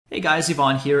guys,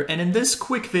 Ivan here, and in this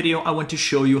quick video I want to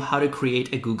show you how to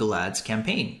create a Google Ads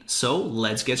campaign. So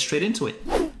let's get straight into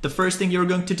it. The first thing you're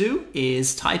going to do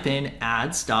is type in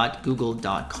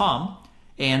ads.google.com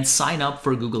and sign up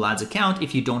for a Google Ads account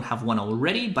if you don't have one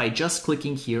already by just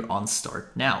clicking here on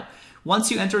Start Now.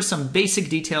 Once you enter some basic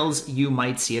details, you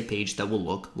might see a page that will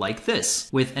look like this,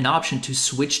 with an option to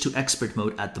switch to expert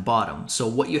mode at the bottom. So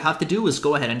what you have to do is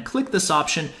go ahead and click this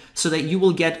option so that you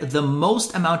will get the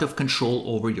most amount of control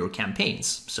over your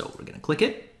campaigns. So we're going to click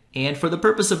it. And for the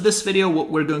purpose of this video,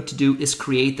 what we're going to do is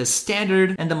create the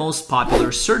standard and the most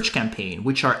popular search campaign,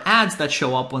 which are ads that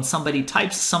show up when somebody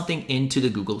types something into the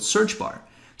Google search bar.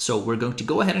 So we're going to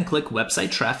go ahead and click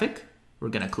website traffic. We're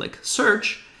going to click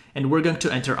search. And we're going to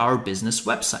enter our business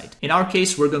website. In our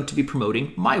case, we're going to be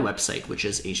promoting my website, which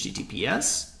is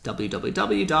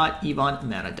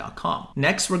https://www.ivanmana.com.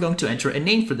 Next, we're going to enter a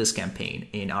name for this campaign.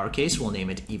 In our case, we'll name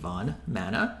it Ivan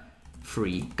Mana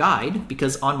Free Guide,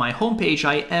 because on my homepage,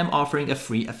 I am offering a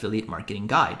free affiliate marketing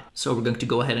guide. So we're going to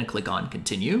go ahead and click on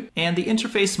continue. And the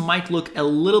interface might look a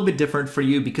little bit different for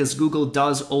you because Google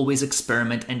does always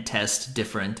experiment and test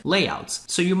different layouts.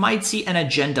 So you might see an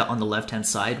agenda on the left-hand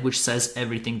side, which says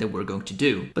everything that we're going to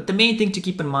do. But the main thing to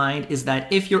keep in mind is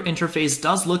that if your interface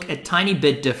does look a tiny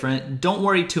bit different, don't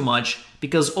worry too much,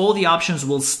 because all the options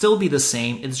will still be the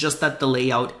same. It's just that the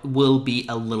layout will be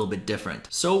a little bit different.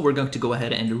 So we're going to go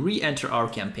ahead and re-enter our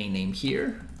campaign name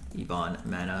here, Ivan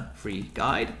Mana Free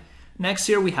Guide. Next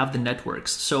here we have the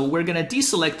networks. So we're going to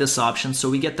deselect this option so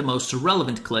we get the most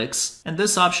relevant clicks. And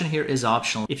this option here is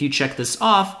optional. If you check this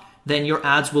off, then your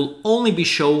ads will only be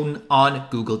shown on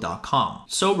google.com.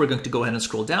 So we're going to go ahead and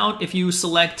scroll down. If you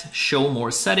select show more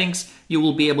settings, you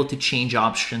will be able to change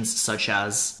options such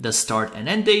as the start and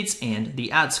end dates and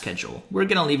the ad schedule. We're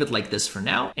going to leave it like this for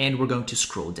now, and we're going to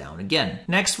scroll down again.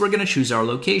 Next, we're going to choose our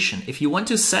location. If you want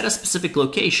to set a specific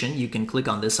location, you can click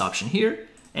on this option here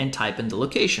and type in the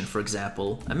location, for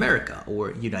example, America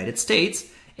or United States.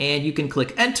 And you can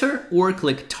click enter or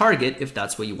click target if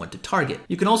that's what you want to target.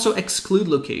 You can also exclude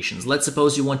locations. Let's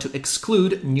suppose you want to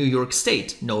exclude New York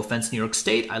State. No offense, New York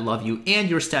State. I love you and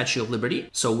your Statue of Liberty.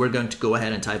 So we're going to go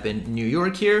ahead and type in New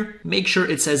York here. Make sure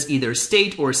it says either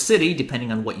state or city,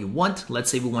 depending on what you want.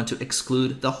 Let's say we want to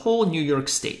exclude the whole New York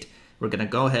State. We're going to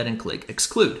go ahead and click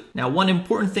exclude. Now, one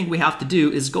important thing we have to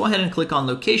do is go ahead and click on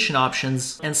location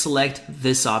options and select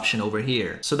this option over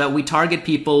here so that we target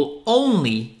people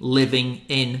only living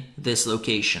in this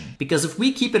location. Because if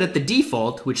we keep it at the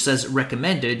default, which says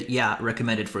recommended, yeah,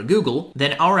 recommended for Google,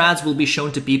 then our ads will be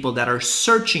shown to people that are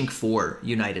searching for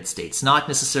United States, not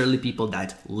necessarily people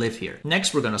that live here.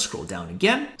 Next, we're going to scroll down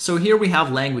again. So here we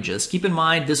have languages. Keep in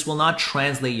mind, this will not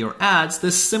translate your ads.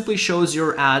 This simply shows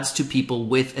your ads to people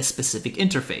with a specific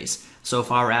interface. So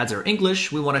if our ads are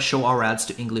English, we want to show our ads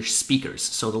to English speakers.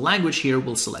 So the language here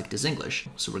we'll select is English.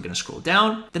 So we're going to scroll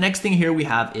down. The next thing here we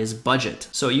have is budget.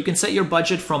 So you can set your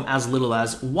budget from as little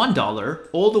as $1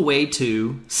 all the way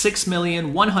to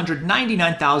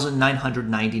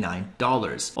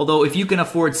 $6,199,999. Although if you can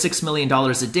afford $6 million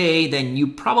a day, then you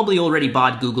probably already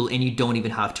bought Google and you don't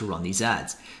even have to run these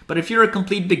ads. But if you're a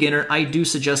complete beginner, I do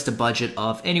suggest a budget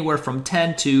of anywhere from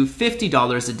 $10 to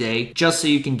 $50 a day, just so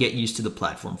you can get used to the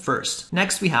platform first.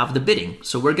 Next, we have the bidding.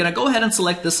 So we're going to go ahead and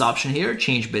select this option here,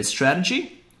 change bid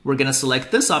strategy. We're going to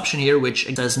select this option here,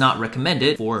 which says not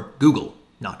recommended for Google,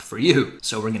 not for you.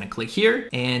 So we're going to click here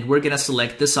and we're going to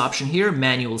select this option here,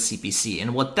 manual CPC.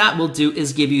 And what that will do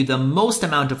is give you the most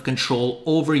amount of control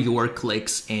over your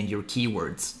clicks and your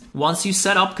keywords. Once you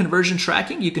set up conversion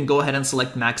tracking, you can go ahead and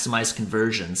select maximize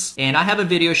conversions. And I have a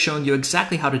video showing you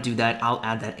exactly how to do that. I'll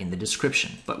add that in the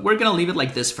description. But we're going to leave it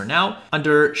like this for now.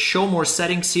 Under show more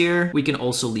settings here, we can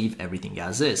also leave everything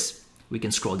as is. We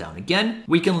can scroll down again.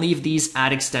 We can leave these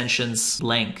ad extensions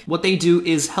blank. What they do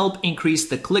is help increase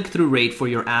the click-through rate for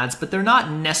your ads, but they're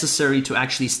not necessary to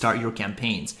actually start your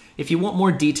campaigns. If you want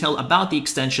more detail about the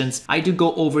extensions, I do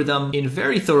go over them in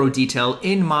very thorough detail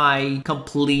in my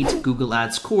complete Google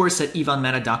Ads course at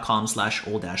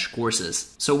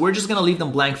ivanmana.com/all-courses. So we're just gonna leave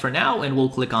them blank for now and we'll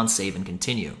click on save and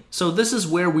continue. So this is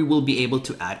where we will be able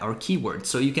to add our keywords.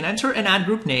 So you can enter an ad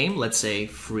group name, let's say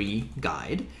free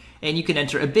guide. And you can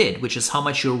enter a bid, which is how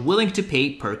much you're willing to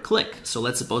pay per click. So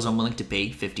let's suppose I'm willing to pay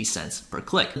 50 cents per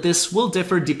click. This will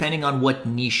differ depending on what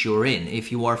niche you're in.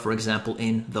 If you are, for example,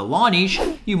 in the law niche,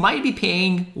 you might be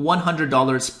paying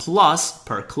 $100 plus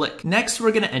per click. Next, we're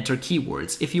going to enter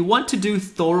keywords. If you want to do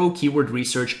thorough keyword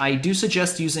research, I do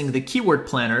suggest using the keyword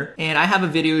planner, and I have a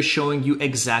video showing you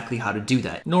exactly how to do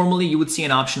that. Normally, you would see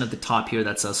an option at the top here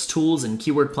that says tools and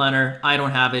keyword planner. I don't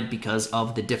have it because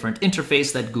of the different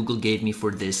interface that Google gave me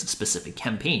for this specific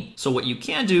campaign. So what you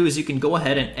can do is you can go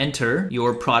ahead and enter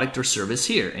your product or service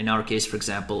here. In our case, for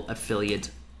example, affiliate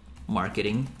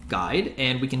marketing guide,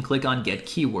 and we can click on get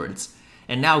keywords.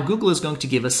 And now Google is going to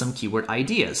give us some keyword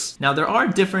ideas. Now there are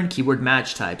different keyword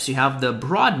match types. You have the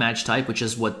broad match type, which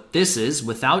is what this is,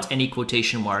 without any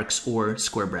quotation marks or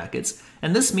square brackets.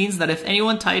 And this means that if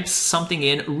anyone types something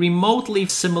in remotely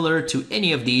similar to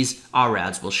any of these, our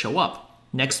ads will show up.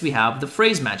 Next we have the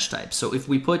phrase match type. So if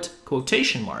we put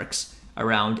quotation marks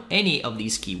around any of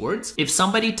these keywords, if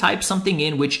somebody types something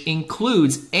in which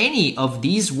includes any of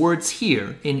these words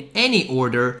here in any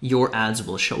order, your ads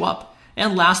will show up.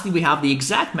 And lastly, we have the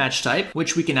exact match type,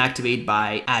 which we can activate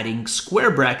by adding square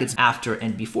brackets after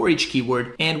and before each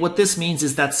keyword. And what this means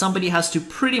is that somebody has to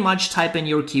pretty much type in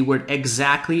your keyword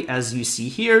exactly as you see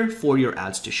here for your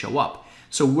ads to show up.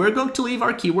 So we're going to leave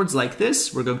our keywords like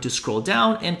this. We're going to scroll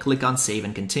down and click on Save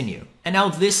and Continue. And now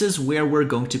this is where we're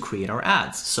going to create our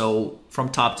ads. So from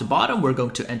top to bottom, we're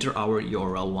going to enter our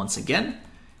URL once again,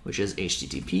 which is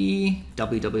http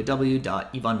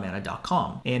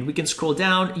www.ivanmana.com. And we can scroll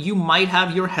down. You might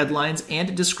have your headlines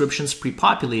and descriptions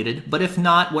pre-populated, but if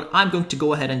not, what I'm going to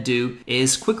go ahead and do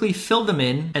is quickly fill them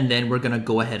in, and then we're gonna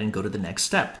go ahead and go to the next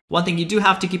step. One thing you do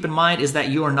have to keep in mind is that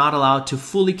you are not allowed to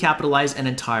fully capitalize an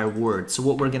entire word. So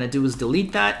what we're gonna do is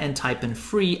delete that and type in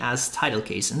free as title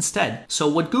case instead. So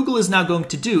what Google is now going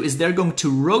to do is they're going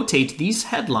to rotate these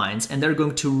headlines and they're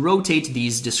going to rotate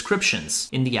these descriptions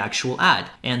in the actual ad.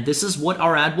 And this is what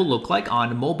our ad will look like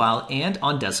on mobile and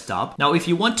on desktop. Now, if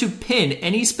you want to pin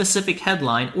any specific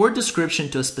headline or description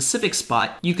to a specific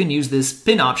spot, you can use this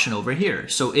pin option over here.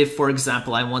 So if, for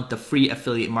example, I want the free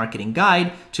affiliate marketing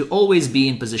guide to always be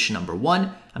in position number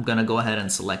 1, I'm gonna go ahead and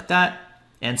select that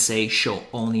and say show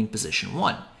only in position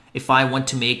 1. If I want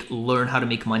to learn how to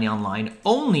make money online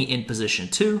only in position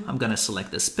 2, I'm gonna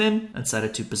select this pin and set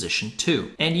it to position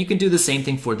 2. And you can do the same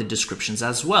thing for the descriptions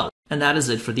as well. And that is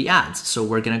it for the ads. So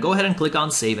we're gonna go ahead and click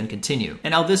on Save and Continue.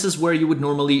 And now this is where you would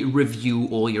normally review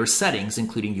all your settings,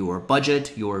 including your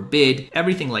budget, your bid,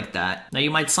 everything like that. Now you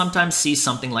might sometimes see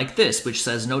something like this, which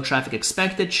says no traffic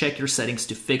expected, check your settings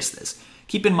to fix this.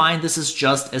 Keep in mind, this is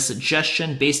just a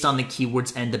suggestion based on the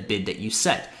keywords and the bid that you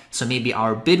set. So maybe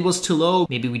our bid was too low,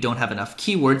 maybe we don't have enough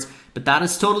keywords, but that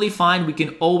is totally fine. We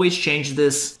can always change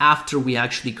this after we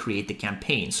actually create the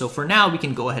campaign. So for now, we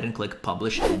can go ahead and click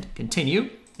Publish and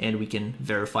Continue. And we can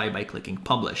verify by clicking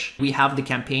publish. We have the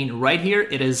campaign right here.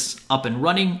 It is up and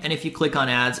running. And if you click on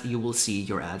ads, you will see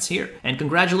your ads here. And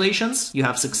congratulations, you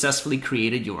have successfully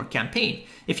created your campaign.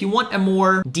 If you want a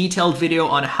more detailed video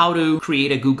on how to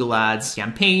create a Google Ads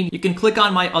campaign, you can click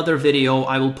on my other video.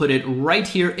 I will put it right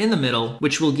here in the middle,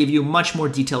 which will give you much more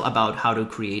detail about how to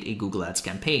create a Google Ads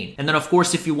campaign. And then of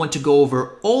course, if you want to go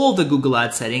over all the Google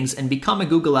Ads settings and become a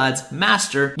Google Ads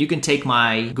master, you can take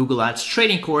my Google Ads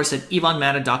training course at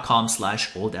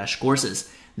ivanmana.com/all-courses.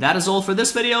 That is all for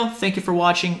this video. Thank you for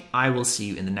watching. I will see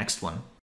you in the next one.